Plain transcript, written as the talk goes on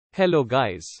Hello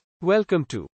guys. Welcome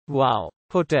to Wow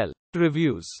Hotel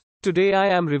Reviews. Today I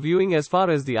am reviewing As Far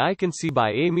as the Eye Can See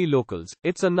by Amy Locals.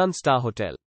 It's a non-star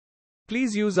hotel.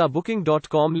 Please use our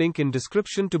booking.com link in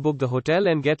description to book the hotel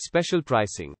and get special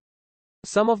pricing.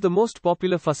 Some of the most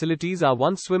popular facilities are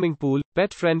one swimming pool,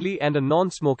 pet-friendly and a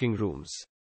non-smoking rooms.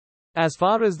 As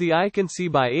Far as the Eye Can See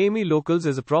by Amy Locals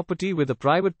is a property with a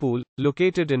private pool,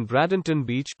 located in Bradenton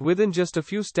Beach, within just a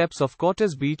few steps of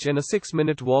Cortez Beach and a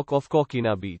 6-minute walk of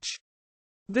Coquina Beach.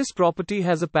 This property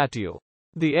has a patio.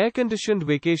 The air-conditioned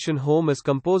vacation home is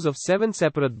composed of 7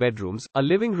 separate bedrooms, a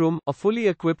living room, a fully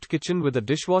equipped kitchen with a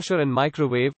dishwasher and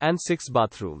microwave, and 6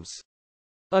 bathrooms.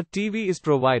 A TV is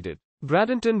provided.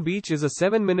 Bradenton Beach is a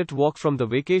 7-minute walk from the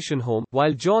vacation home,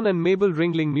 while John and Mable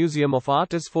Ringling Museum of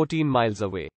Art is 14 miles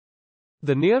away.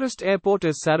 The nearest airport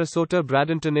is Sarasota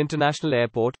Bradenton International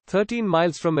Airport, 13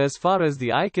 miles from As Far as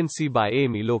the Eye Can See by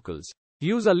Amy Locals.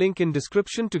 Use a link in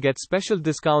description to get special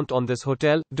discount on this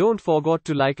hotel. Don't forget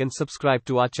to like and subscribe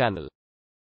to our channel.